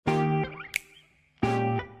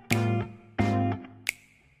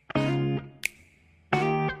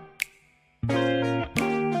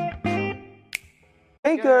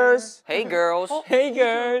Hey girls! Hey girls! Hey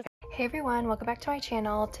girls! Hey everyone, welcome back to my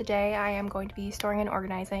channel. Today I am going to be storing and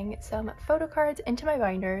organizing some photo cards into my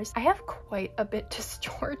binders. I have quite a bit to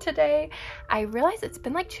store today. I realize it's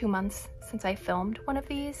been like 2 months since I filmed one of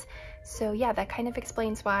these. So yeah, that kind of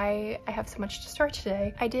explains why I have so much to store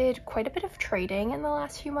today. I did quite a bit of trading in the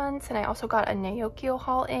last few months, and I also got a Naokyo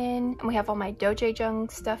haul in, and we have all my dojaejung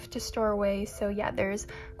stuff to store away. So yeah, there's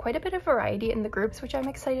quite a bit of variety in the groups, which I'm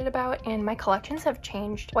excited about, and my collections have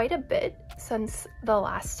changed quite a bit since the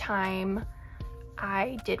last time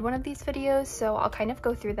I did one of these videos, so I'll kind of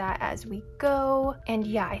go through that as we go. And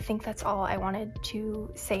yeah, I think that's all I wanted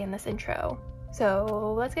to say in this intro.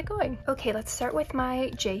 So let's get going. Okay, let's start with my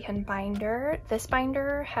Jaehyun binder. This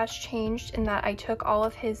binder has changed in that I took all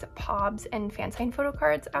of his POBs and fan sign photo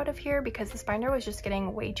cards out of here because this binder was just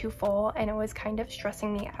getting way too full and it was kind of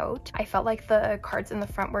stressing me out. I felt like the cards in the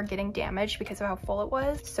front were getting damaged because of how full it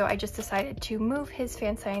was. So I just decided to move his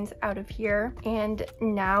fan signs out of here. And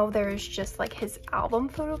now there's just like his album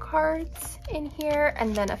photo cards in here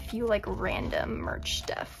and then a few like random merch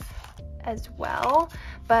stuff as well,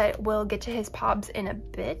 but we'll get to his POBs in a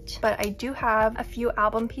bit. But I do have a few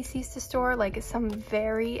album PCs to store, like some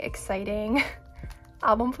very exciting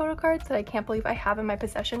album photo cards that I can't believe I have in my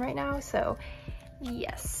possession right now. So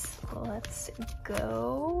yes, let's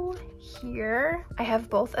go here. I have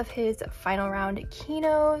both of his final round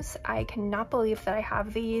Kinos. I cannot believe that I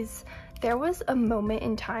have these. There was a moment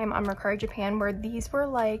in time on Mercari Japan where these were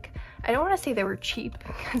like, I don't want to say they were cheap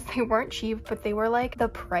because they weren't cheap, but they were like the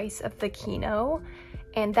price of the Kino.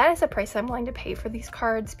 And that is the price I'm willing to pay for these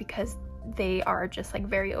cards because they are just like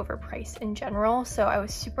very overpriced in general. So I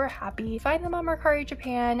was super happy to find them on Mercari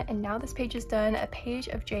Japan, and now this page is done, a page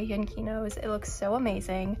of Jaehyun Kinos. It looks so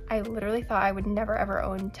amazing. I literally thought I would never ever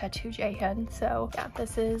own tattoo Jaehyun. So yeah,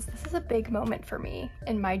 this is a big moment for me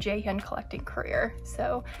in my Jaehyun collecting career.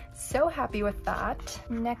 So happy with that.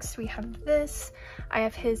 Next we have this. I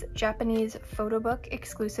have his Japanese photo book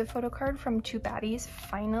exclusive photo card from Two Baddies,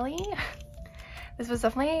 finally. This was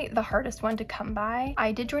definitely the hardest one to come by.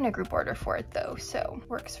 I did join a group order for it though, so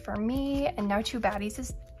works for me. And now Two Baddies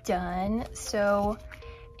is done. So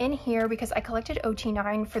in here, because I collected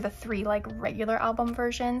OT9 for the 3 like regular album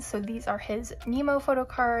versions, so these are his Nemo photo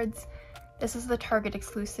cards. This is the Target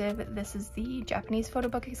exclusive. This is the Japanese photo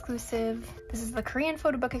book exclusive. This is the Korean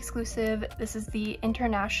photo book exclusive. This is the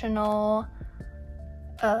international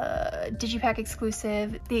digipack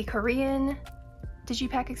exclusive, the Korean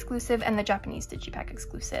digipack exclusive, and the Japanese digipack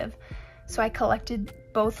exclusive. So I collected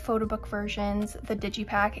both photo book versions, the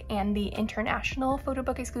digipack and the international photo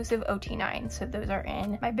book exclusive OT9. So those are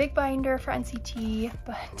in my big binder for NCT,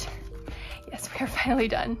 but yes, we are finally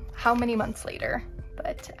done. How many months later?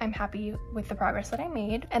 But I'm happy with the progress that I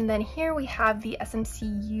made. And then here we have the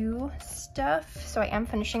SMCU stuff. So I am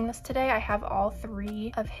finishing this today. I have all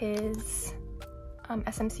 3 of his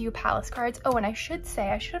SMCU Palace cards. Oh, and I should have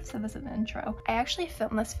said this in the intro. I actually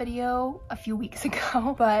filmed this video a few weeks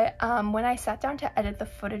ago, but when I sat down to edit the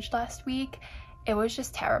footage last week, it was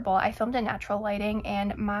just terrible. I filmed in natural lighting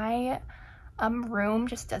and my room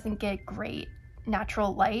just doesn't get great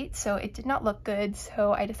natural light, so it did not look good.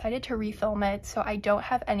 So I decided to refilm it. So I don't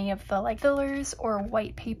have any of the like fillers or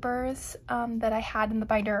white papers that I had in the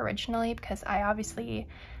binder originally because I obviously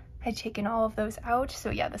had taken all of those out.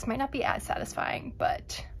 So yeah, this might not be as satisfying,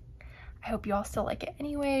 but I hope you all still like it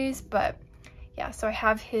anyways. But yeah, so I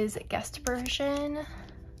have his guest version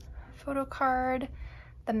photo card,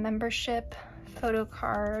 the membership photo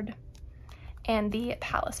card, and the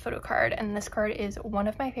Palace photo card. And this card is one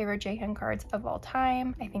of my favorite Jaehyun cards of all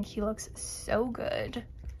time. I think he looks so good.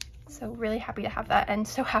 So really happy to have that, and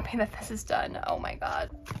so happy that this is done. Oh my god,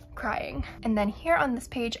 crying. And then here on this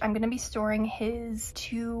page, I'm gonna be storing his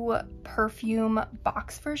 2 perfume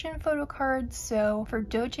box version photo cards. So for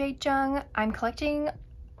dojaejung, I'm collecting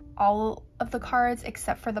all of the cards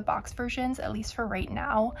except for the box versions, at least for right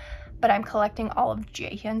now, but I'm collecting all of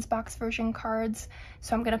Jaehyun's box version cards.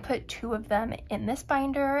 So I'm gonna put 2 of them in this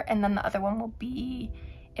binder, and then the other one will be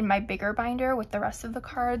in my bigger binder with the rest of the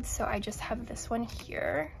cards. So I just have this one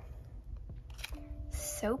here.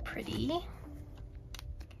 So pretty.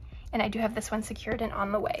 And I do have this one secured and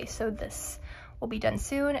on the way, so this will be done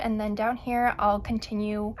soon. And then down here I'll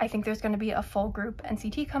continue. I think there's going to be a full group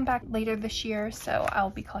NCT comeback later this year, so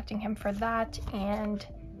I'll be collecting him for that. And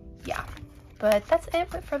yeah, But that's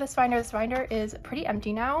it for this binder. This binder is pretty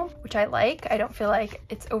empty now, which I like. I don't feel like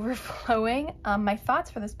it's overflowing. My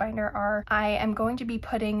thoughts for this binder are I am going to be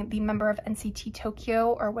putting the member of NCT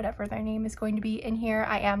Tokyo, or whatever their name is going to be, in here.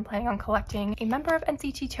 I am planning on collecting a member of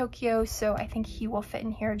NCT Tokyo, so I think he will fit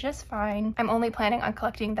in here just fine. I'm only planning on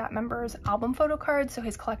collecting that member's album photo cards, so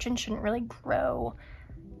his collection shouldn't really grow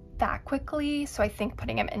that quickly, so I think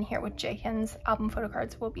putting him in here with Jaehyun's album photo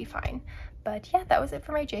cards will be fine. But yeah, that was it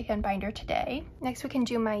for my Jaehyun binder today. Next we can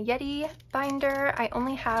do my Yeti binder. I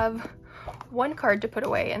only have one card to put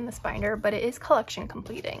away in this binder, but it is collection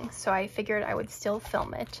completing, so I figured I would still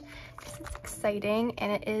film it because it's exciting.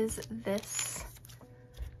 And it is this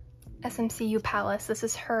SMCU Palace. This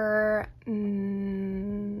is her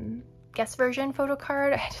guest version photo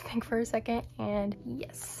card. I had to think for a second, and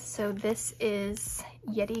yes, so this is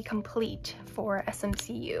Yeti complete for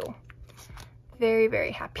SMCU. Very,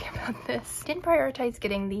 very happy about this. Didn't prioritize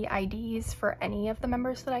getting the IDs for any of the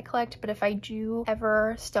members that I collect, but if I do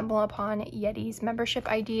ever stumble upon Yeti's membership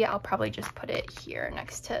ID, I'll probably just put it here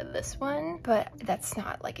next to this one, but that's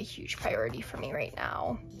not like a huge priority for me right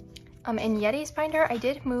now. In Yeti's binder, I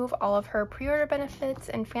did move all of her pre-order benefits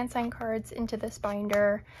and fan sign cards into this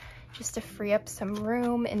binder just to free up some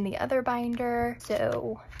room in the other binder.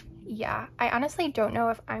 So yeah, I honestly don't know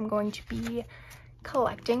if I'm going to be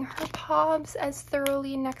collecting her POBs as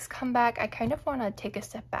thoroughly next comeback. I kind of want to take a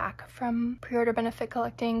step back from pre-order benefit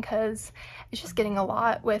collecting because it's just getting a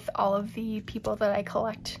lot with all of the people that I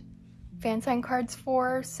collect fan sign cards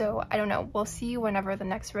for. So I don't know, we'll see whenever the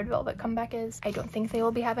next Red Velvet comeback is. I don't think they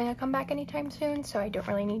will be having a comeback anytime soon, so I don't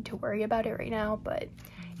really need to worry about it right now, but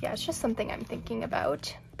yeah, it's just something I'm thinking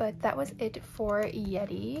about. But that was it for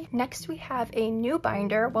Yeti. Next we have a new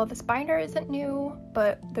binder. Well, this binder isn't new,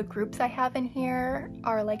 but the groups I have in here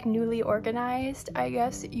are like newly organized, I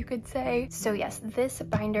guess you could say. So yes, this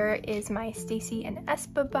binder is my stayc and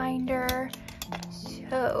aespa binder.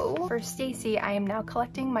 So for stayc, I am now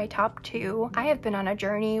collecting my top 2. I have been on a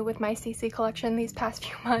journey with my stayc collection these past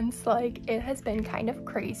few months. Like, it has been kind of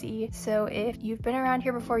crazy. So if you've been around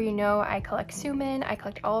here before, you know I collect Sumin, I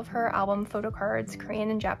collect all of her album photo cards, Korean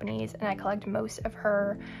and Japanese, and I collect most of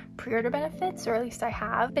her pre-order benefits, or at least I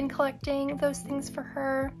have been collecting those things for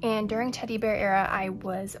her. And during Teddy Bear era, I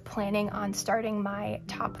was planning on starting my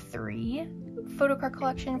top 3 photo card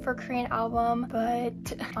collection for Korean album,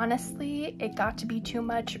 but honestly it got to be too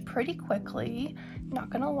much pretty quickly, not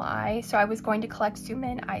gonna lie. So I was going to collect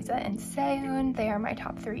Sumin, Aiza, and Saehyun. They are my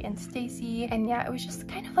top 3 in stayc. And yeah, it was just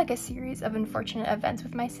kind of like a series of unfortunate events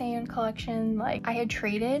with my Saehyun collection. Like, I had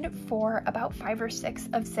traded for about 5 or 6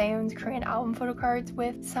 of Saehyun's Korean album photo cards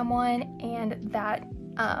with someone, and that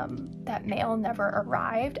mail never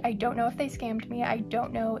arrived. I don't know if they scammed me. I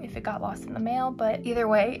don't know if it got lost in the mail, but either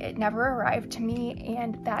way, it never arrived to me,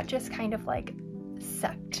 and that just kind of like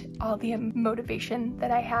sucked all the motivation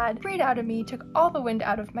that I had right out of me, took all the wind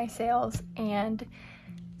out of my sails. And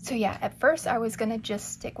so yeah, at first I was gonna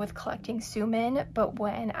just stick with collecting Sumin, but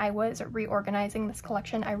when I was reorganizing this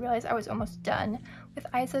collection, I realized I was almost done with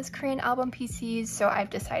Aiza's Korean album PCs, so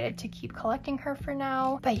I've decided to keep collecting her for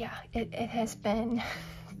now. But yeah, it has been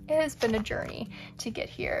a journey to get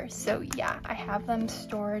here. So yeah, I have them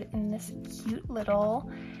stored in this cute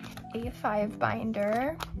little A5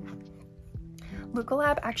 binder. Luca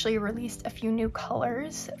Lab actually released a few new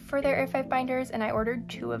colors for their A5 binders, and I ordered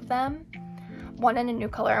 2 of them. One in a new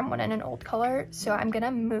color and one in an old color. So I'm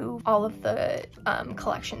gonna move all of the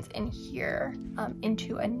collections in here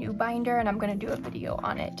into a new binder, and I'm gonna do a video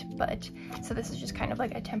on it. But so this is just kind of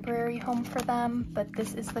like a temporary home for them, but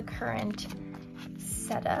this is the current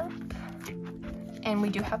setup. And we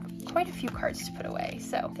do have quite a few cards to put away.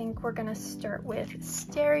 So I think we're gonna start with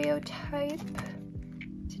Stereotype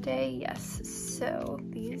today. Yes, so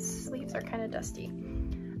these sleeves are kind of dusty.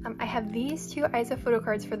 I have these 2 Aiza photo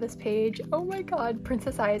cards for this page. Oh my god,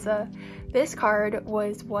 Princess Aiza. This card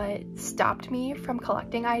was what stopped me from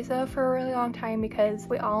collecting Aiza for a really long time, because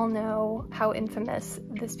we all know how infamous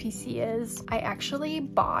this PC is. I actually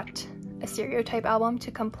bought a Stereotype album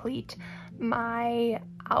to complete my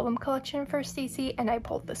album collection for stayc, and I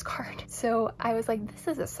pulled this card. So I was like, this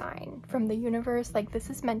is a sign from the universe, like this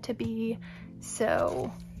is meant to be.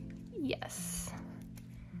 So yes.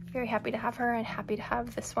 Very happy to have her, and happy to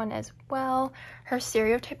have this one as well. Her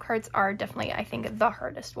Stereotype cards are definitely, I think, the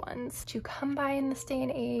hardest ones to come by in this day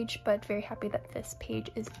and age, but very happy that this page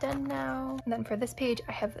is done now. And then for this page,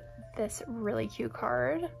 I have this really cute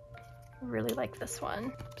card. Really like this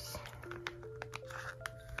one. Oops.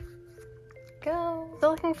 Go.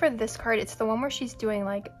 Still looking for this card. It's the one where she's doing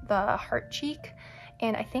like the heart cheek,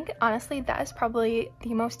 and I think honestly that is probably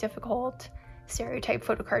the most difficult stereotype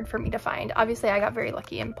photo card for me to find. Obviously, I got very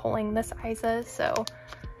lucky in pulling this aespa, so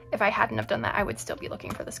if I hadn't have done that, I would still be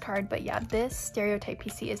looking for this card. But yeah, this stereotype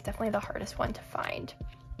PC is definitely the hardest one to find,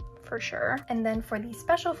 for sure. And then for the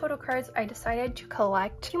special photo cards, I decided to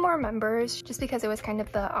collect 2 more members just because it was kind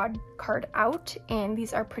of the odd card out, and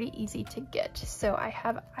these are pretty easy to get. So I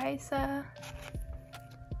have aespa,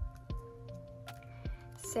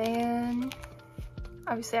 jaehyun.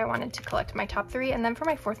 Obviously I wanted to collect my top 3, and then for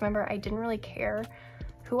my 4th member, I didn't really care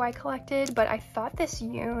who I collected, but I thought this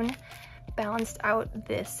Yoon balanced out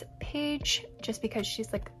this page just because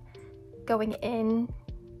she's like going in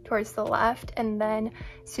towards the left, and then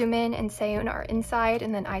Sumin and Saeun are inside,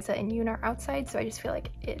 and then aespa and Yoon are outside, so I just feel like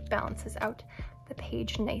it balances out the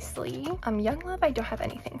page nicely. Young Love I don't have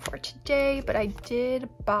anything for today, but I did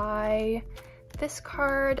buy this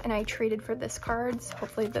card and I traded for this card, so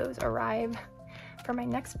hopefully those arrive for my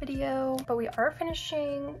next video. But we are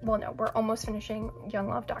finishing, well no, we're almost finishing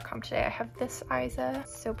younglove.com today. I have this aespa,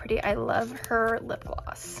 so pretty. I love her lip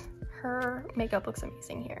gloss. Her makeup looks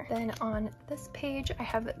amazing here. Then on this page, I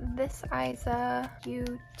have this aespa,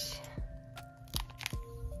 cute.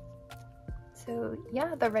 So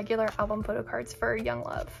yeah, the regular album photo cards for Young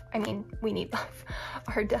Love, I mean, We Need Love,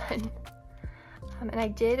 are done. And I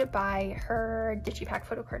did buy her digipack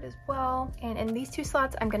photo card as well. And in these 2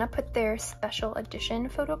 slots, I'm gonna put their special edition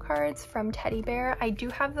photo cards from Teddy Bear. I do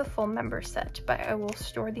have the full member set, but I will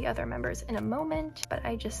store the other members in a moment. But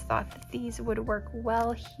I just thought that these would work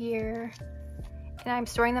well here. And I'm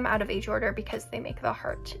storing them out of age order because they make the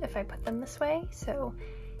heart if I put them this way. So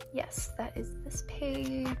yes, that is this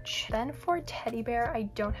page. Then for Teddy Bear, I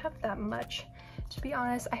don't have that much. To be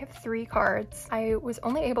honest, I have 3 cards. I was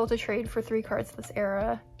only able to trade for 3 cards this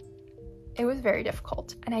era. It was very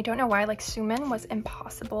difficult. And I don't know why, like Sumin was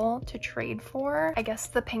impossible to trade for. I guess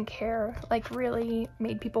the pink hair like really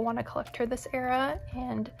made people want to collect her this era.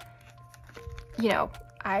 And you know,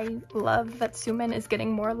 I love that Sumin is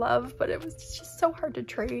getting more love, but it was just so hard to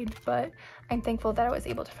trade. But I'm thankful that I was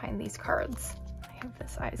able to find these cards. I have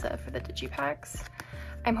this aespa for the digipacks.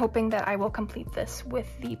 I'm hoping that I will complete this with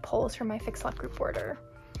the polls from my Fix Lot group order,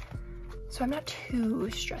 so I'm not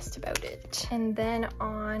too stressed about it. And then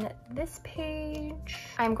on this page,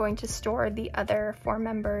 I'm going to store the other 4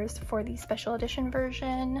 members for the special edition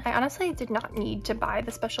version. I honestly did not need to buy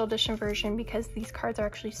the special edition version because these cards are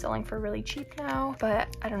actually selling for really cheap now,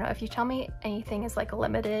 but I don't know, if you tell me anything is like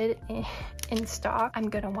limited in stock, I'm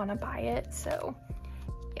gonna want to buy it. So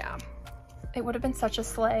yeah. It would have been such a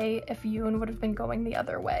slay if Yoon would have been going the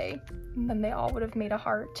other way, and then they all would have made a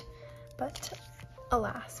heart. But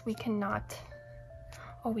alas, we cannot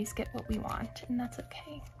always get what we want, and that's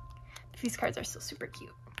okay. These cards are still super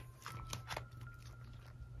cute.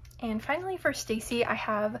 And finally for Stacy, I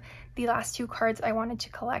have the last 2 cards I wanted to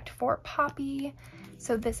collect for Poppy.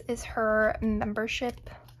 So this is her membership,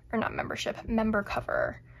 or not membership, member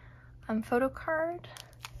cover photo card.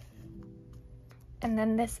 And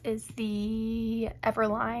then this is the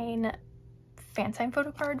Everline fan sign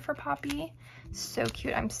photo card for Poppy. So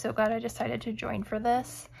cute. I'm so glad I decided to join for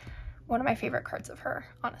this. One of my favorite cards of her,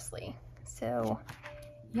 honestly. So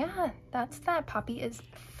yeah, that's that. Poppy is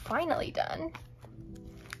finally done.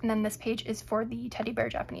 And then this page is for the Teddy Bear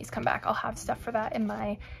Japanese comeback. I'll have stuff for that in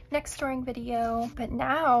my next storing video. But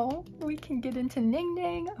now we can get into Ning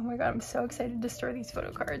Ning. Oh my god, I'm so excited to store these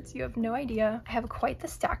photo cards. You have no idea. I have quite the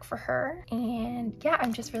stack for her. And yeah,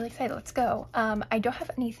 I'm just really excited. Let's go. I don't have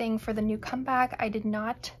anything for the new comeback. I did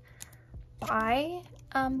not buy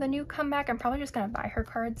the new comeback. I'm probably just gonna buy her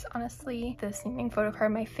cards, honestly. This Ning Ning photo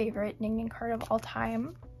card, my favorite Ning Ning card of all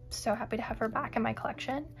time. So happy to have her back in my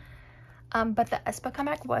collection. But the aespa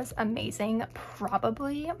comeback was amazing.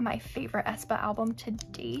 Probably my favorite aespa album to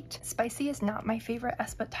date. Spicy is not my favorite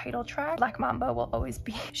aespa title track. Black Mamba will always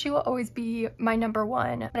be, she will always be my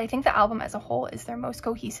 #1. But I think the album as a whole is their most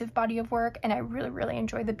cohesive body of work, and I really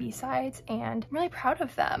enjoy the B-sides, and I'm really proud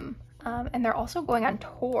of them. And they're also going on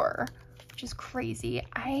tour, which is crazy.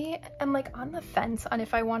 I am like on the fence on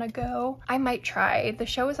if I want to go. I might try. The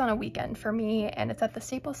show is on a weekend for me, and it's at the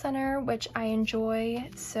Staples Center, which I enjoy,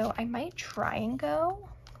 so I might try and go,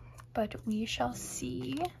 but we shall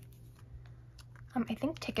see. I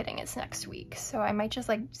think ticketing is next week, so I might just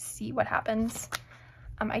like see what happens.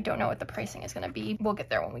 I don't know what the pricing is going to be. We'll get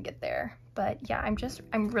there when we get there. But yeah,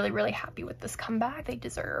 I'm really happy with this comeback. They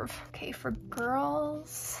deserve. Okay, for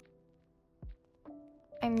girls,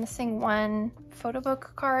 I'm missing one photo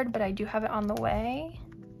book card, but I do have it on the way.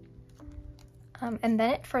 And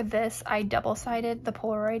then for this, I double-sided the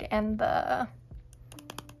Polaroid and the,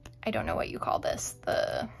 I don't know what you call this,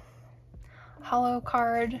 the holo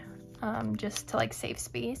card, just to like save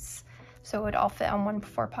space. so it would all fit on 1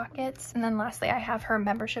 4 pockets. And then lastly, I have her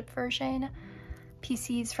membership version,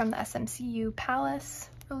 PCs from the SMCU Palace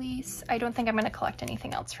release. I don't think I'm going to collect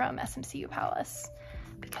anything else from SMCU Palace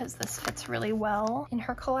because this fits really well in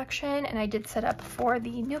her collection. And I did set up for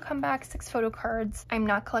the new comeback 6 photo cards. I'm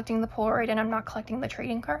not collecting the Polaroid and I'm not collecting the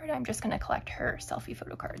trading card. I'm just going to collect her selfie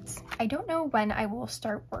photo cards. I don't know when I will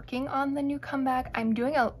start working on the new comeback. I'm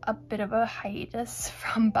doing a bit of a hiatus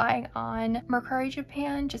from buying on Mercari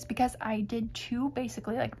Japan just because I did 2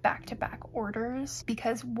 basically like back-to-back orders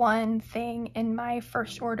because one thing in my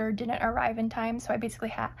first order didn't arrive in time, so I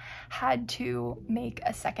basically had to make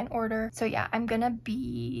a second order. So yeah, I'm gonna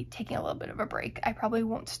be taking a little bit of a break. I probably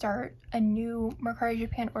won't start a new Mercari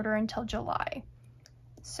Japan order until July.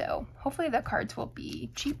 So hopefully the cards will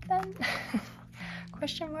be cheap then.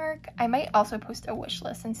 Question mark. I might also post a wish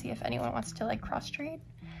list and see if anyone wants to like cross trade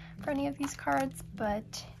for any of these cards,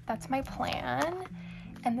 but that's my plan.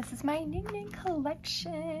 And this is my Ning Ning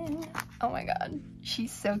collection. Oh my god,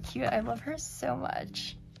 she's so cute. I love her so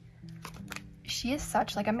much. She is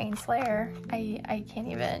such like a main slayer. I can't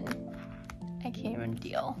even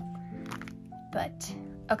deal. But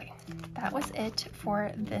okay, that was it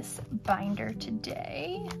for this binder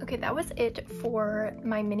today. Okay, that was it for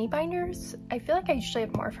my mini binders. I feel like I usually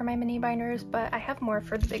have more for my mini binders, but I have more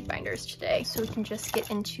for the big binders today. So we can just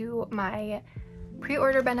get into my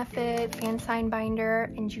pre-order benefit fan sign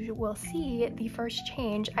binder, and you will see the first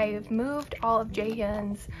change. I've moved all of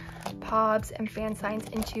Jaehyun's pobs and fan signs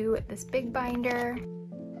into this big binder.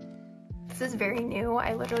 This is very new.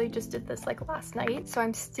 I literally just did this like last night, so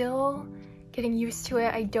I'm still getting used to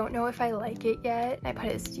it. I don't know if I like it yet. I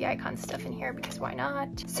put his icon stuff in here because why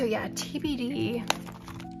not? So yeah, TBD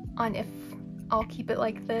on if I'll keep it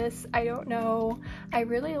like this. I don't know. I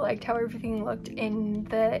really liked how everything looked in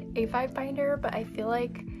the A5 binder, but I feel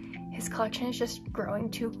like his collection is just growing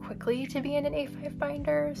too quickly to be in an A5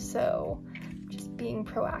 binder, so just being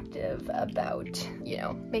proactive about, you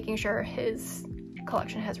know, making sure his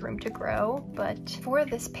collection has room to grow. But for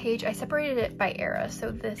this page, I separated it by era.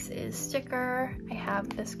 So this is sticker. I have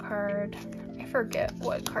this card. I forget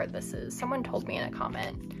what card this is. Someone told me in a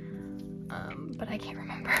comment, but I can't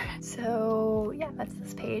remember. So yeah, that's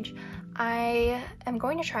this page. I am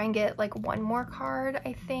going to try and get like 1 more card,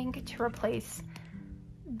 I think, to replace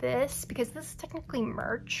this because this is technically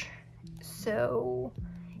merch. So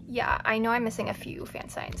yeah, I know I'm missing a few fan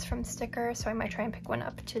signs from sticker, so I might try and pick one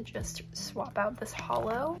up to just swap out this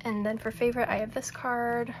holo. And then for favorite, I have this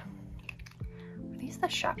card. Are these the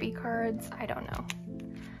Shopee cards? I don't know.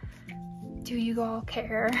 Do you all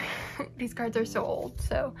care? These cards are so old.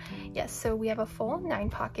 So yes, so we have a full 9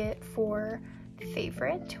 pocket for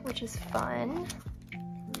favorite, which is fun.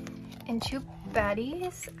 And 2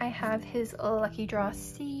 baddies. I have his Lucky Draw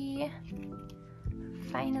C.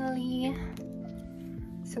 Finally.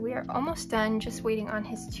 So we are almost done, just waiting on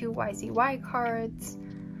his 2 YZY cards.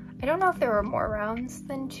 I don't know if there were more rounds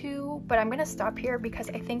than 2, but I'm gonna stop here because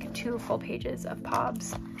I think 2 full pages of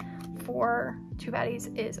pobs for 2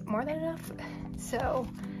 baddies is more than enough. So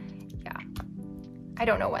yeah, I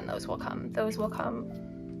don't know when those will come. Those will come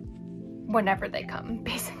whenever they come,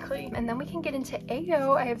 basically. And then we can get into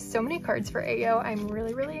AO. I have so many cards for AO. I'm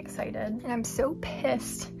really, really excited. And I'm so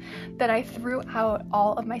pissed that I threw out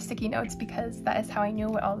all of my sticky notes because that is how I knew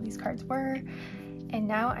what all of these cards were. And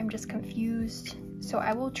now I'm just confused. So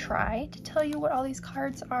I will try to tell you what all these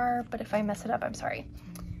cards are, but if I mess it up, I'm sorry.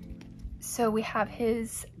 So we have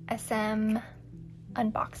his SM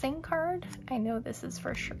unboxing card. I know this is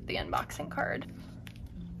for sure the unboxing card.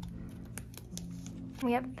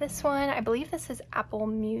 We have this one. I believe this is Apple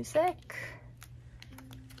Music.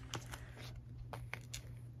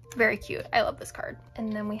 Very cute. I love this card.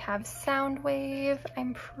 And then we have Soundwave.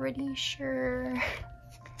 I'm pretty sure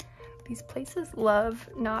these places love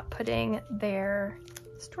not putting their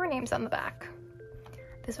store names on the back.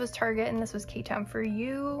 This was Target and this was K-Town for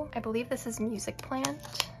You. I believe this is Music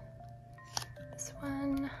Plant. This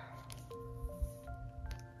one.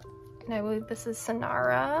 And I believe this is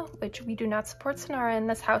Sonara, which we do not support Sonara in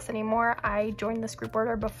this house anymore. I joined this group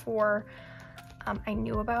order before I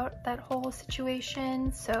knew about that whole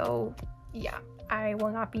situation. So yeah, I will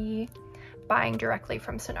not be buying directly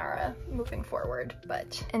from Sonara moving forward.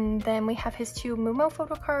 And then we have his 2 Mumo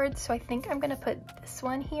photo cards. So I think I'm gonna put this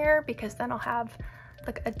one here because then I'll have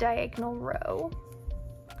like a diagonal row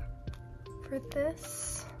for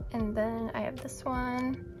this. And then I have this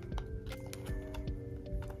one.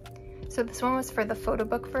 So this one was for the photo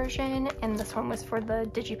book version and this one was for the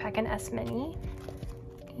Digipack and S Mini.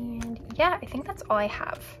 And yeah, I think that's all I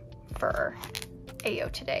have for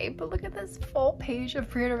Ayo today, but look at this full page of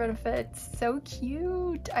pre-order benefits. So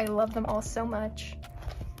cute. I love them all so much.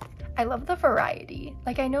 I love the variety.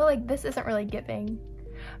 Like, I know like this isn't really giving,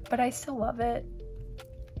 but I still love it.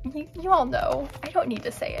 You all know. I don't need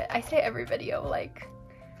to say it. I say it every video, like,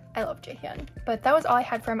 I love Jaehyun. But that was all I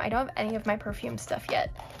had for him. I don't have any of my perfume stuff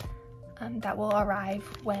yet. That will arrive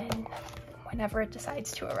whenever it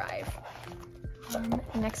decides to arrive.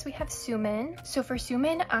 Next we have Sumin. So for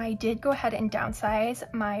Sumin, I did go ahead and downsize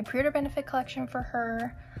my pre-order benefit collection for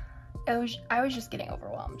her. I was just getting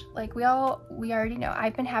overwhelmed. Like we already know,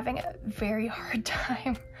 I've been having a very hard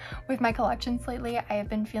time with my collections lately. I have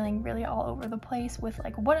been feeling really all over the place with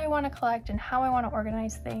like what I want to collect and how I want to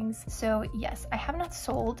organize things. So yes, I have not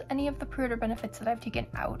sold any of the pre-order benefits that I've taken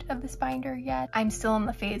out of this binder yet. I'm still in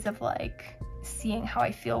the phase of like seeing how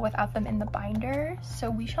I feel without them in the binder. So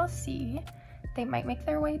we shall see. They might make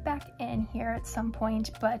their way back in here at some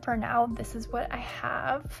point, but for now, this is what I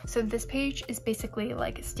have. So this page is basically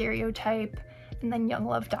like Stereotype and then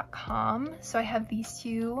younglove.com. So I have these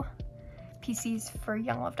two PCs for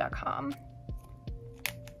younglove.com.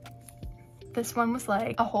 This one was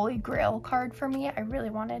like a holy grail card for me. I really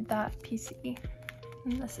wanted that PC.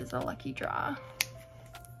 And this is a lucky draw.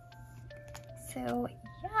 So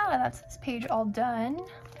yeah, that's this page all done.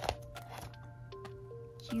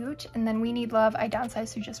 Cute. And then We Need Love, I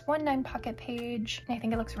downsized to just one 9-pocket page, and I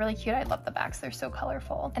think it looks really cute. I love the backs, they're so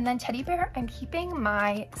colorful. And then Teddy Bear, I'm keeping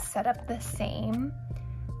my setup the same.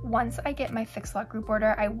 Once I get my fixed lot group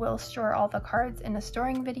order, I will store all the cards in a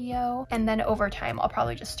storing video, and then over time I'll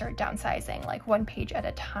probably just start downsizing like one page at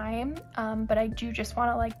a time. But I do just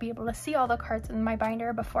want to like be able to see all the cards in my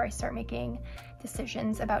binder before I start making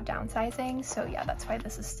decisions about downsizing. So yeah, that's why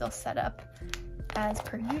this is still set up as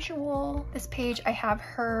per usual. This page, I have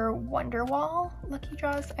her Wonderwall lucky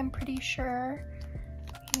draws, I'm pretty sure.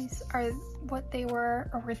 These are what they were,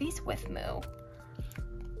 or were these with Moo?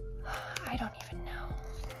 I don't even know.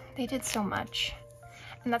 They did so much.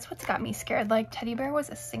 And that's what's got me scared. Like, Teddy Bear was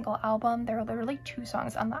a single album. There were literally 2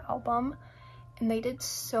 songs on the album, and they did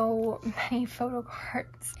so many photo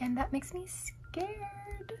cards, and that makes me scared.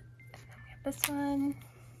 And then we have this one.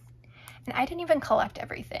 And I didn't even collect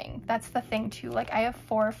everything. That's the thing too. Like I have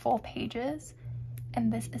 4 full pages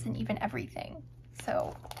and this isn't even everything.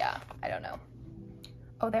 So yeah, I don't know.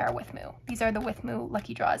 Oh, they are with Moo. These are the with Moo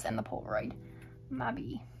lucky draws and the Polaroid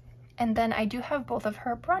Mabi. And then I do have both of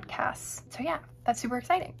her broadcasts. So yeah, that's super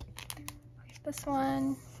exciting. This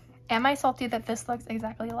one. Am I salty that this looks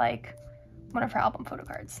exactly like one of her album photo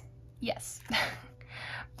cards? Yes,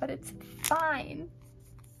 but it's fine.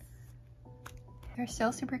 They're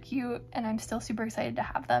still super cute, and I'm still super excited to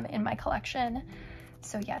have them in my collection.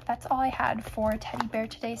 So yeah, that's all I had for Teddy Bear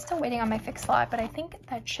today. Still waiting on my fixed lot, but I think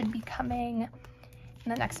that should be coming in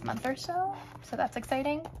the next month or so. So that's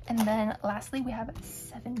exciting. And then lastly, we have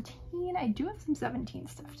 17. I do have some 17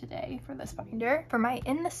 stuff today for this binder. For my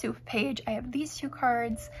In the Soup page, I have these 2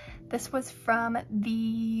 cards. This was from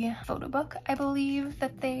the photo book, I believe,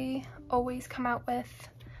 that they always come out with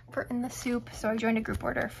for In the Soup. So I joined a group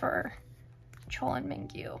order for Chol and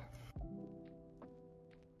Mingyu.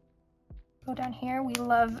 Go down here, we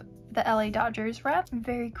love the LA Dodgers rep,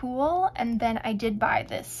 very cool. And then I did buy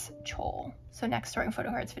this Chol. So next storing photo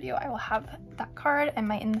cards video, I will have that card and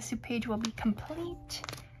my In the Soup page will be complete.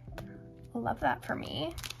 Love that for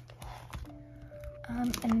me.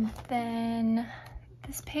 And then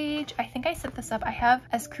this page, I think I set this up. I have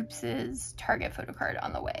aespa's Target photo card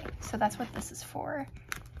on the way. So that's what this is for.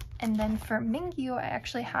 And then for Mingyu, I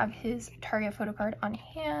actually have his Target photo card on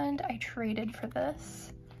hand. I traded for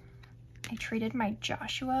this. I traded my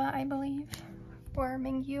Joshua, I believe, for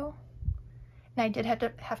Mingyu. And I did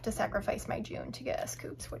have to sacrifice my June to get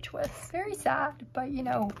aespa's, which was very sad, but you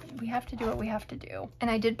know, we have to do what we have to do.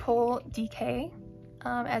 And I did pull DK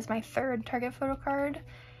as my 3rd Target photo card,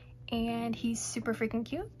 and he's super freaking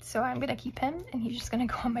cute. So I'm gonna keep him, and he's just gonna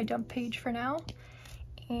go on my dump page for now.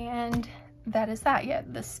 And that is that. Yeah,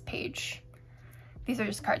 this page, these are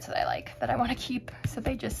just cards that I like, that I want to keep, so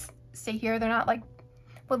they just stay here. They're not like,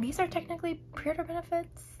 well, these are technically pre-order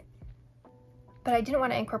benefits, but I didn't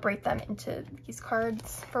want to incorporate them into these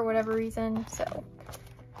cards for whatever reason. So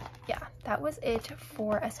yeah, that was it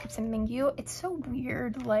for aespa's and Mingyu. It's so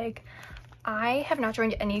weird, like I have not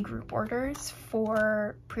joined any group orders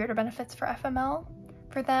for pre-order benefits for FML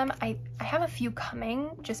for them. I have a few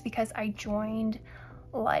coming just because I joined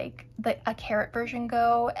like a carrot version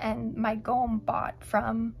go, and my Gome bought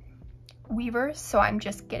from Weavers, so I'm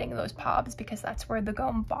just getting those pobs because that's where the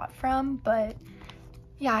Gome bought from. But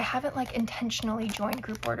yeah, I haven't like intentionally joined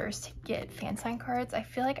group orders to get fan sign cards. I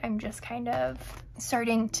feel like I'm just kind of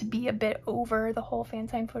starting to be a bit over the whole fan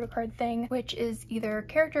sign photo card thing, which is either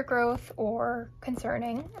character growth or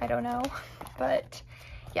concerning. I don't know. But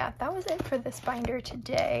yeah, that was it for this binder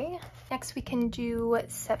today. Next we can do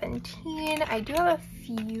 17. I do have a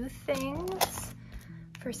few things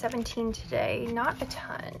for 17 today, not a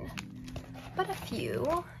ton, but a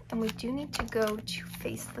few. And we do need to go to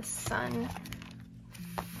Face the Sun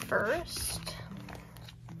first.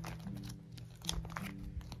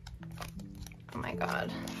 Oh my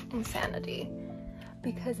god, insanity.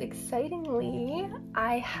 Because excitingly,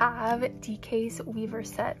 I have DK's Weaver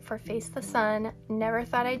set for Face the Sun. Never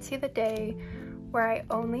thought I'd see the day where I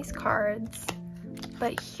own these cards,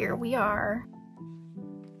 but here we are.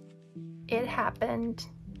 It happened.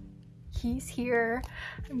 He's here.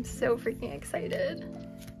 I'm so freaking excited.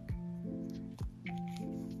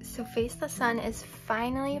 So Face the Sun is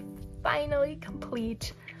finally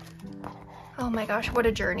complete. Oh my gosh, what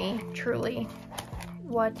a journey, truly.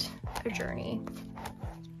 What a journey.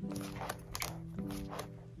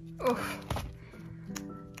 Oof.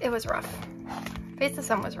 It was rough. Face the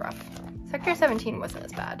Sun was rough. Sector 17 wasn't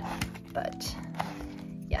as bad, but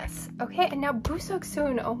yes. Okay, and now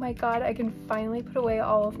Busoksoon. Oh my god, I can finally put away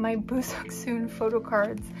all of my Busoksoon photo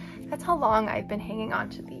cards. That's how long I've been hanging on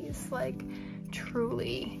to these. Like,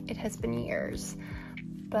 truly, it has been years.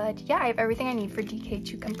 But yeah, I have everything I need for DK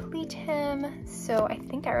to complete him. So I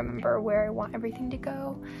think I remember where I want everything to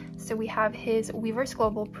go. So we have his Weavers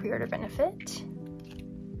Global pre-order benefit.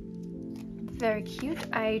 Very cute.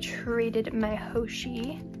 I traded my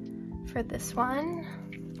Hoshi for this one.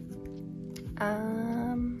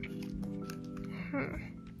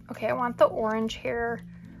 Okay, I want the orange hair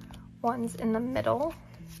ones in the middle.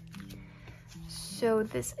 So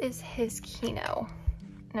this is his Kino,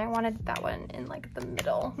 and I wanted that one in like the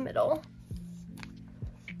middle. I'm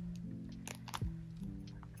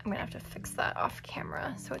gonna have to fix that off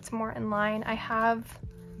camera so it's more in line. I have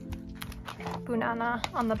Bunana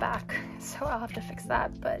on the back, so I'll have to fix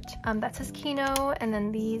that, but that's his Kino, and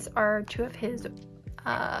then these are two of his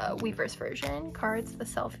Weaver's version cards, the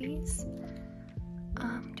selfies.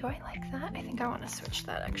 Do I like that? I think I want to switch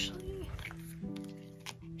that actually,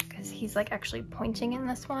 because he's like actually pointing in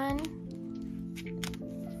this one.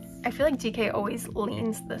 I feel like DK always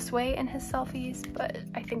leans this way in his selfies, but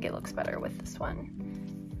I think it looks better with this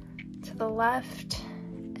one. To the left,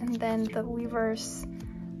 and then the Weaver's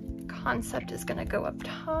concept is gonna go up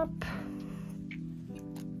top.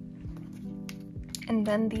 And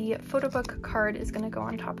then the photo book card is gonna go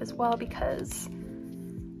on top as well because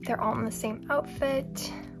they're all in the same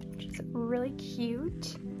outfit, which is really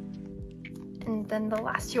cute. And then the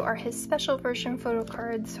last two are his special version photo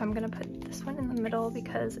cards, so I'm gonna put this one in the middle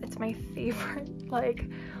because it's my favorite. Like,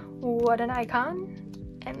 what an icon.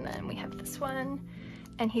 And then we have this one,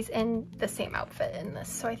 and he's in the same outfit in this,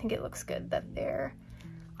 so I think it looks good that they're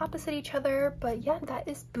opposite each other. But yeah, that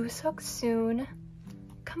is Busoksoon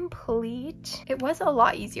complete. It was a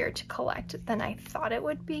lot easier to collect than I thought it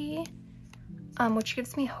would be, which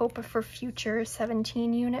gives me hope for future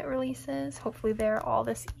 17 unit releases. Hopefully they're all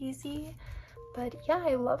this easy. But yeah,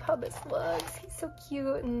 I love how this looks. He's so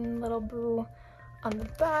cute, and little Boo on the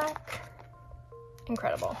back.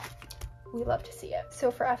 Incredible. We love to see it. So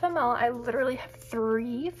for FML, I literally have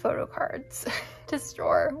 3 photo cards to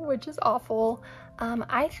store, which is awful.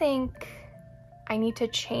 I think I need to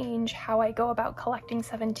change how I go about collecting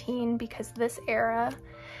 17, because this era,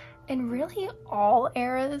 and really all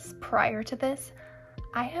eras prior to this,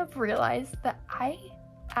 I have realized that I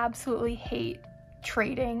absolutely hate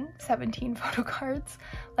trading 17 photo cards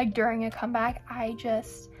like during a comeback. I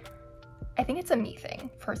think it's a me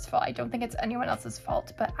thing. First of all, I don't think it's anyone else's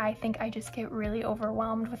fault, but I think I just get really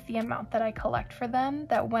overwhelmed with the amount that I collect for them,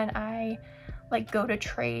 that when I like go to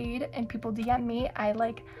trade and people DM me,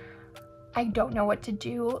 I don't know what to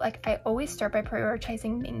do. Like, I always start by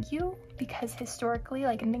prioritizing Mingyu, because historically,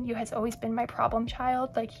 like, Mingyu has always been my problem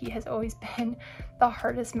child. Like, he has always been the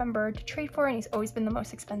hardest member to trade for, and he's always been the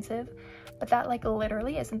most expensive. But that, like,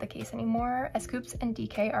 literally isn't the case anymore. Scoops and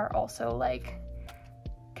DK are also, like,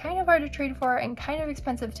 kind of hard to trade for and kind of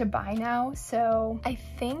expensive to buy now. So I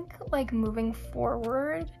think, like, moving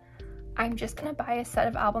forward, I'm just gonna buy a set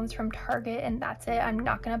of albums from Target, and that's it. I'm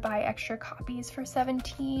not gonna buy extra copies for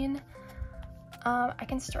 17. I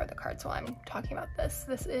can store the cards while I'm talking about this.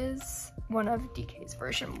 This is one of DK's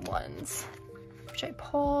version ones, which I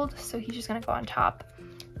pulled, so he's just gonna go on top.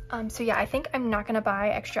 So yeah, I think I'm not gonna buy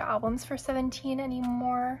extra albums for 17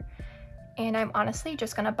 anymore, and I'm honestly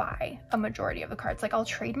just gonna buy a majority of the cards. Like, I'll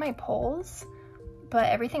trade my pulls, but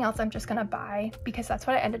everything else I'm just gonna buy because that's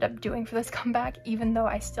what I ended up doing for this comeback, even though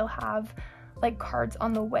I still have like cards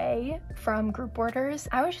on the way from group orders.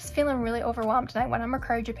 I was just feeling really overwhelmed, and I went on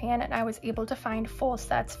Mercari Japan and I was able to find full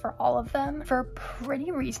sets for all of them for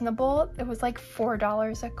pretty reasonable. It was like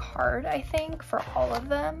 $4 a card, I think, for all of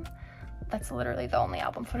them. That's literally the only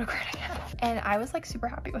album photo card I have, and I was like super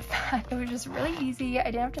happy with that. It was just really easy. I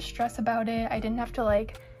didn't have to stress about it. I didn't have to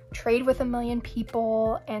like trade with a million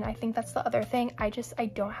people, and I think that's the other thing. I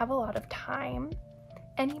don't have a lot of time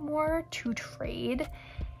anymore to trade,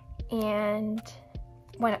 and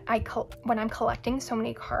when I'm collecting so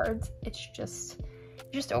many cards, it's just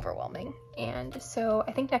overwhelming. And so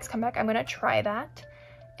I think next comeback I'm gonna try that.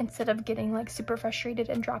 Instead of getting like super frustrated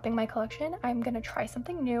and dropping my collection, I'm gonna try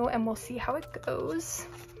something new and we'll see how it goes.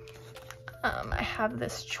 I have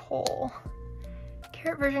this Chol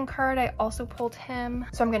Carrot version card. I also pulled him,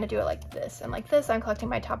 so I'm gonna do it like this and like this. I'm collecting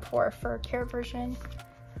my top 4 for Carrot version,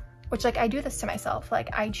 which like I do this to myself. Like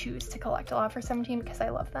I choose to collect a lot for 17 because I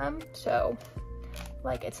love them, so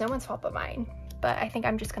like it's no one's fault but mine. But I think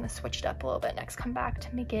I'm just gonna switch it up a little bit next comeback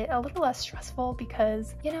to make it a little less stressful,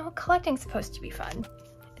 because you know, collecting's supposed to be fun.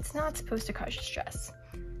 It's not supposed to cause you stress.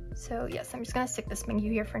 So yes, I'm just gonna stick this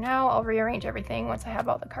Mingyu here for now. I'll rearrange everything once I have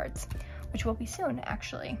all the cards, which will be soon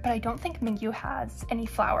actually. But I don't think Mingyu has any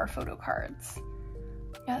flower photo cards,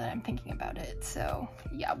 now that I'm thinking about it. So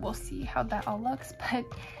yeah, we'll see how that all looks. But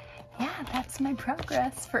yeah, that's my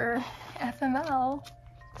progress for FML,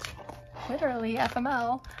 literally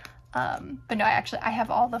FML. But no, I have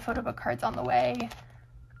all the photo book cards on the way,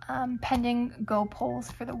 pending go polls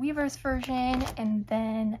for the Weavers version, and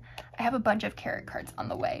then I have a bunch of Carrot cards on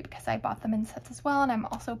the way because I bought them in sets as well, and I'm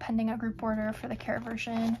also pending a group order for the Carrot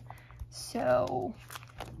version. So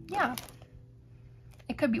yeah,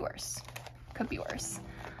 it could be worse, could be worse.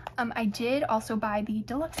 I did also buy the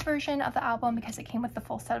deluxe version of the album because it came with the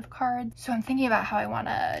full set of cards, so I'm thinking about how I want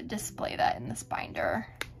to display that in this binder.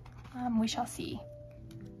 We shall see.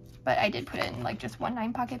 But I did put it in like just one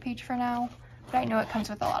 9-pocket page for now, but I know it comes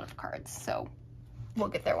with a lot of cards, so we'll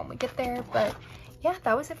get there when we get there. But yeah,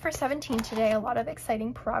 that was it for 17 today. A lot of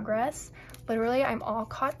exciting progress. Literally, I'm all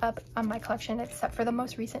caught up on my collection except for the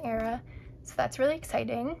most recent era, so that's really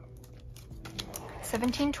exciting.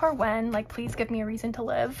 17 tour when? Like, please give me a reason to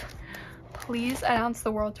live. Please announce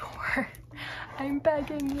the world tour. I'm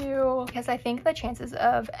begging you, because I think the chances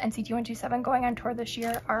of NCT 127 going on tour this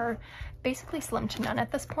year are basically slim to none at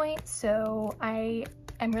this point. So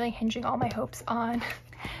I'm really hinging all my hopes on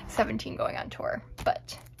 17 going on tour.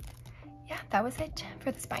 But yeah, that was it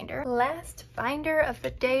for this binder. Last binder of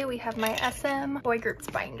the day, we have my SM boy groups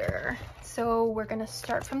binder. So we're gonna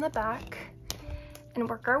start from the back and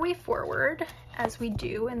work our way forward as we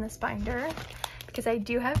do in this binder, because I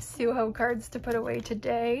do have Suho cards to put away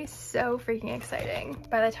today. So freaking exciting.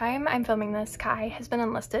 By the time I'm filming this, Kai has been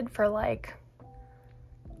enlisted for like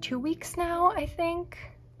 2 weeks now, I think.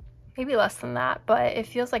 Maybe less than that, but it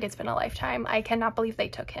feels like it's been a lifetime. I cannot believe they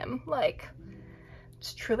took him. Like,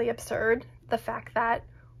 it's truly absurd, the fact that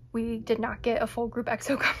we did not get a full group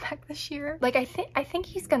EXO comeback this year. Like, I think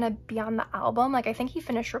he's gonna be on the album. Like, I think he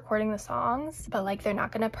finished recording the songs, but like they're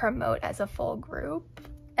not gonna promote as a full group.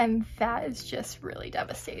 And that is just really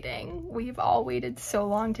devastating. We've all waited so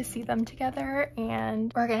long to see them together,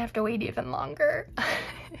 and we're gonna have to wait even longer.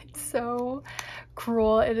 It's so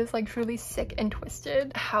cruel. It is like truly sick and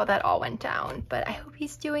twisted how that all went down. But I hope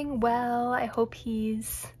he's doing well. I hope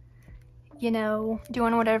he's, you know,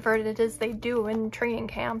 doing whatever it is they do in training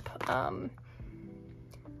camp. But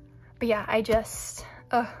yeah, I just,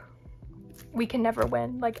 we can never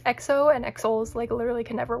win. Like, EXO and EXOs like literally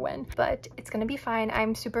can never win, but it's gonna be fine.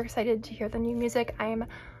 I'm super excited to hear the new music. I'm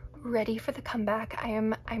ready for the comeback.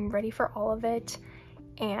 I'm ready for all of it.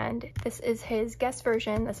 And this is his guest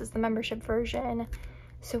version. This is the membership version.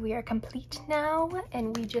 So we are complete now,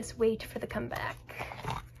 and we just wait for the comeback.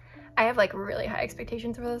 I have like really high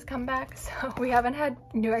expectations for this comeback. So we haven't had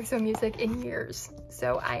new EXO music in years.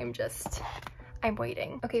 So I'm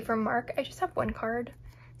waiting. Okay, for Mark, I just have one card.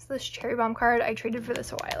 So this Cherry Bomb card, I traded for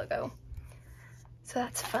this a while ago. So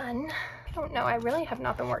that's fun. I don't know, I really have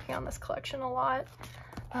not been working on this collection a lot.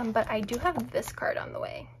 But I do have this card on the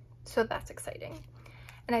way. So that's exciting.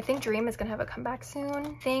 And I think Dream is gonna have a comeback soon.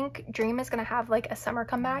 I think Dream is gonna have like a summer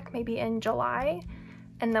comeback, maybe in July.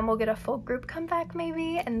 And then we'll get a full group comeback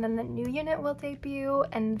maybe. And then the new unit will debut.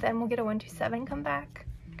 And then we'll get a 127 comeback.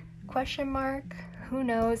 Question mark, who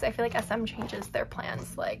knows? I feel like SM changes their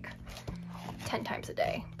plans like 10 times a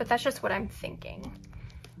day, but that's just what I'm thinking.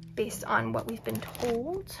 based on what we've been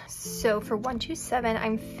told. So for 127,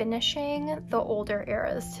 I'm finishing the older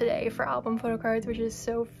eras today for album photo cards, which is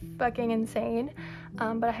so fucking insane.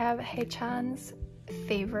 But I have Haechan's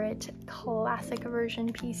favorite classic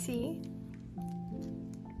version PC.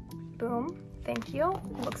 Boom, thank you,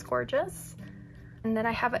 looks gorgeous. And then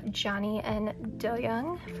I have Johnny and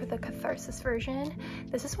Dojaejung for the Catharsis version.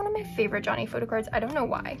 This is one of my favorite Johnny photo cards. I don't know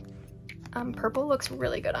why. Purple looks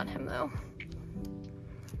really good on him though.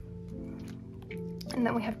 And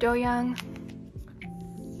then we have Dojaejung.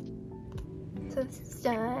 So this is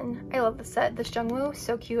done. I love the set. This Jungwoo,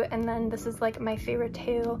 so cute. And then this is like my favorite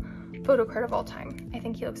Tae photo card of all time. I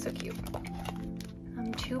think he looks so cute.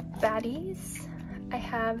 Two baddies. I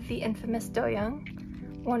have the infamous Dojaejung.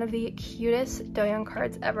 One of the cutest Dojaejung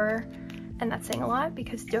cards ever, and that's saying a lot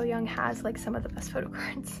because Dojaejung has like some of the best photo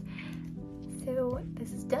cards. So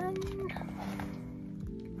this is done.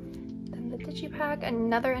 Then the digipack,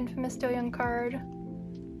 another infamous Dojaejung card.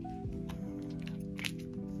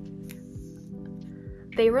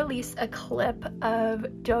 They released a clip of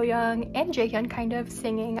Dojaejung and Jaehyun kind of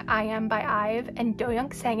singing I Am by IVE, and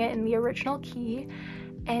Dojaejung sang it in the original key.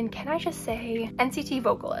 And can I just say, NCT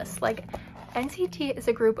vocalists, like NCT is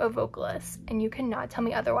a group of vocalists, and you cannot tell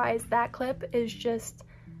me otherwise. That clip is just,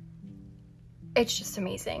 it's just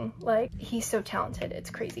amazing. Like, he's so talented,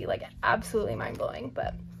 it's crazy, like absolutely mind-blowing.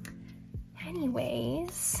 But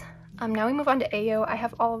anyways, now we move on to AO. I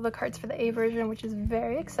have all of the cards for the A version, which is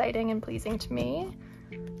very exciting and pleasing to me.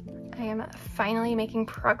 I am finally making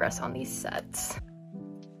progress on these sets.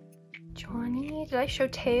 Johnny, did I show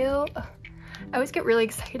Tail? I always get really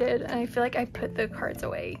excited and I feel like I put the cards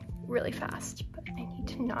away really fast, but I need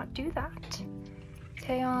to not do that.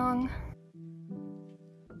 Taeyong.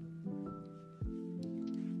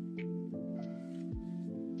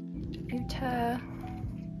 Yuta.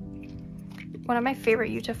 One of my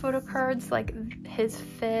favorite Yuta photo cards, like his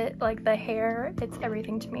fit, like the hair, it's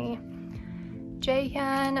everything to me.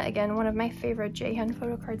 Jaehyun, again, one of my favorite Jaehyun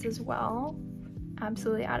photo cards as well.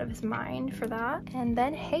 Absolutely out of his mind for that. And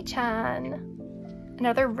then Haechan.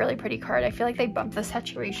 Another really pretty card. I feel like they bumped the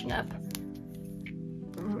saturation up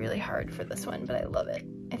really hard for this one, but I love it.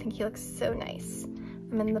 I think he looks so nice.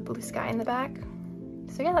 I'm in the blue sky in the back.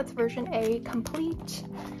 So yeah, that's version A complete.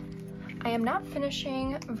 I am not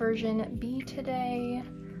finishing version B today.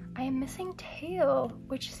 I am missing Tail,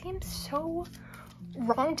 which seems so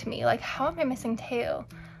wrong to me. Like, how am I missing Tail?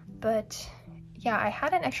 But yeah, I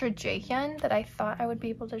had an extra Jaehyun that I thought I would be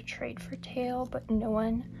able to trade for Tail, but no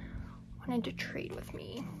one wanted to trade with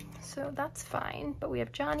me, so that's fine. But we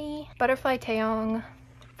have Johnny, Butterfly Taeyong.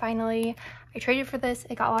 Finally, I traded for this.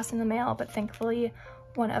 It got lost in the mail, but thankfully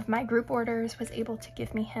one of my group orders was able to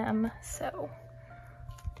give me him, so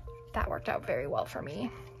that worked out very well for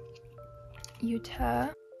me.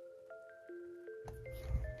 Yuta,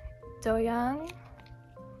 Dojaejung,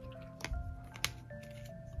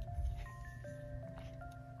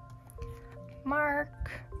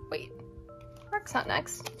 Mark. Wait, Mark's not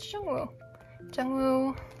next. It's Jungwoo.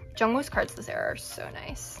 Jungwoo's cards this era are so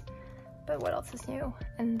nice. But what else is new?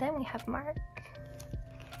 And then we have Mark.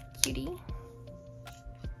 Cutie.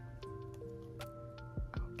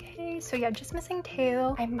 Okay, so yeah, just missing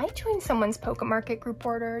Tail. I might join someone's Pokemarket group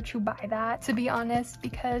order to buy that, to be honest,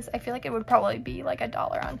 because I feel like it would probably be like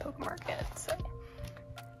 $1 on Pokemarket. So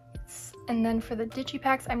and then for the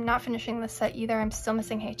digipacks, I'm not finishing this set either. I'm still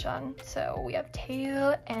missing Haechan. So we have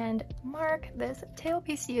Tail and Mark. This Tail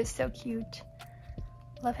PC is so cute.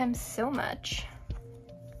 Love him so much.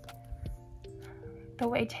 The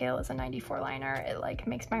way Tail is a 94 liner, it like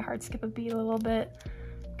makes my heart skip a beat a little bit,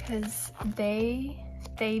 because they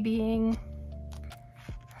being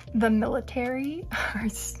the military are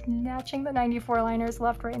snatching the 94 liners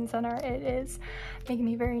left, right, and center. It is making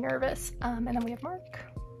me very nervous. And then we have Mark.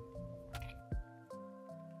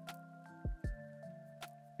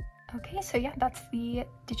 Okay, so yeah, that's the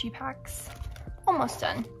digipacks almost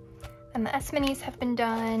done. And the S minis have been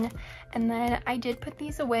done. And then I did put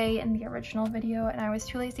these away in the original video and I was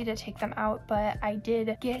too lazy to take them out, but I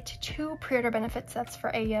did get 2 pre-order benefit sets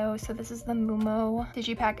for AO. So this is the Mumo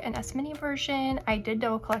digipack and S mini version. I did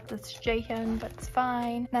double collect this Jaehyun, but it's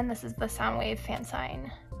fine. Then this is the Soundwave fan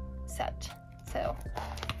sign set. So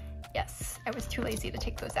yes, I was too lazy to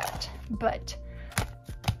take those out, but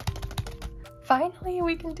finally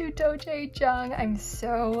we can do Dojaejung. I'm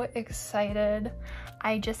so excited.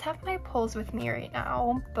 I just have my pulls with me right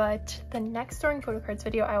now, but the next storing photo cards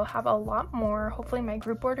video I will have a lot more. Hopefully my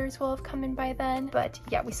group orders will have come in by then, but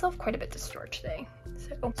yeah, we still have quite a bit to store today.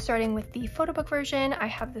 So starting with the photo book version, I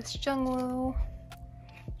have this Jungwoo.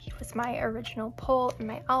 He was my original pull in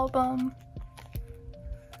my album.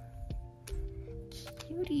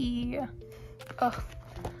 pretty. Ugh,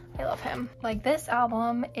 I love him. Like, this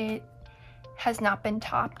album, it has not been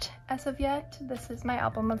topped as of yet. This is my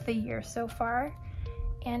album of the year so far,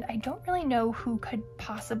 and I don't really know who could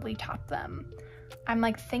possibly top them. I'm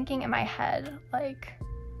like thinking in my head, like,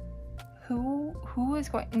 who is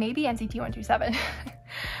going, maybe NCT 127.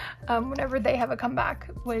 Whenever they have a comeback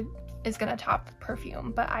is gonna top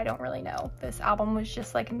Perfume, but I don't really know. This album was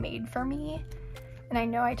just like made for me, and I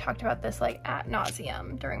know I talked about this like ad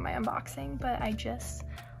nauseum during my unboxing, but I just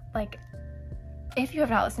like, if you have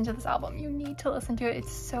not listened to this album, you need to listen to it.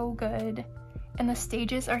 It's so good, and the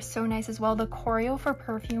stages are so nice as well. The choreo for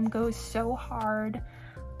Perfume goes so hard,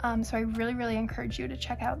 so I really encourage you to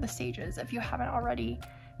check out the stages if you haven't already.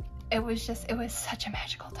 It was such a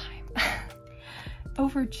magical time.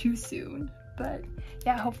 Over too soon, but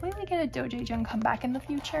yeah, hopefully we get a dojaejung comeback in the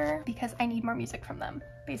future because I need more music from them,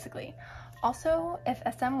 basically. Also, if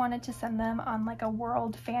SM wanted to send them on like a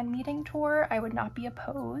world fan meeting tour, I would not be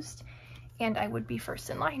opposed, and I would be first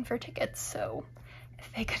in line for tickets, so if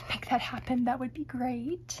they could make that happen, that would be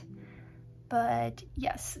great. But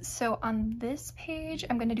yes, so on this page,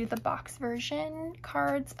 I'm gonna do the box version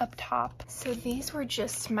cards up top. So these were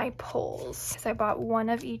just my pulls, because I bought one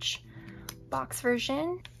of each box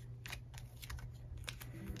version.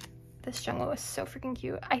 This Jungwoo was so freaking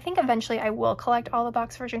cute. I think eventually I will collect all the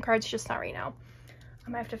box version cards, just not right now. I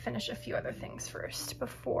might have to finish a few other things first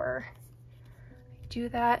before I do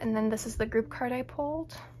that. And then this is the group card I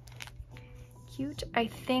pulled. Cute. I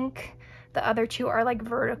think the other two are like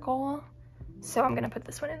vertical, so I'm gonna put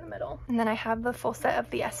this one in the middle. And then I have the full set of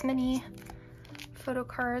the S Mini photo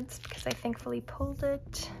cards because I thankfully pulled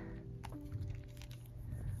it.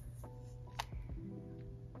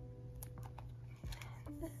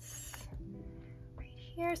 This right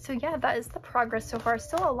here. So yeah, that is the progress so far.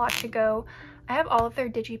 Still a lot to go. I have all of their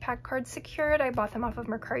digipack cards secured. I bought them off of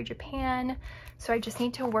Mercari Japan, so I just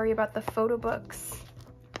need to worry about the photo books,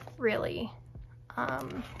 really.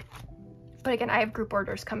 But again, I have group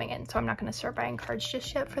orders coming in, so I'm not going to start buying cards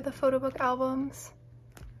just yet for the photo book albums.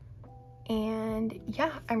 And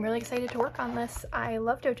yeah, I'm really excited to work on this. I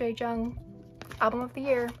love Dojaejung. Album of the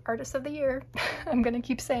year, artist of the year. I'm gonna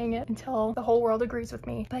keep saying it until the whole world agrees with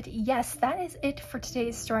me. But yes, that is it for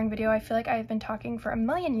today's storing video. I feel like I've been talking for a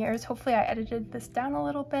million years. Hopefully I edited this down a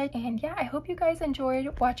little bit. And yeah, I hope you guys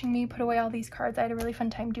enjoyed watching me put away all these cards. I had a really fun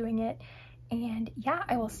time doing it. And yeah,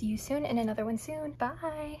 I will see you soon in another one soon.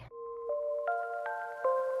 Bye!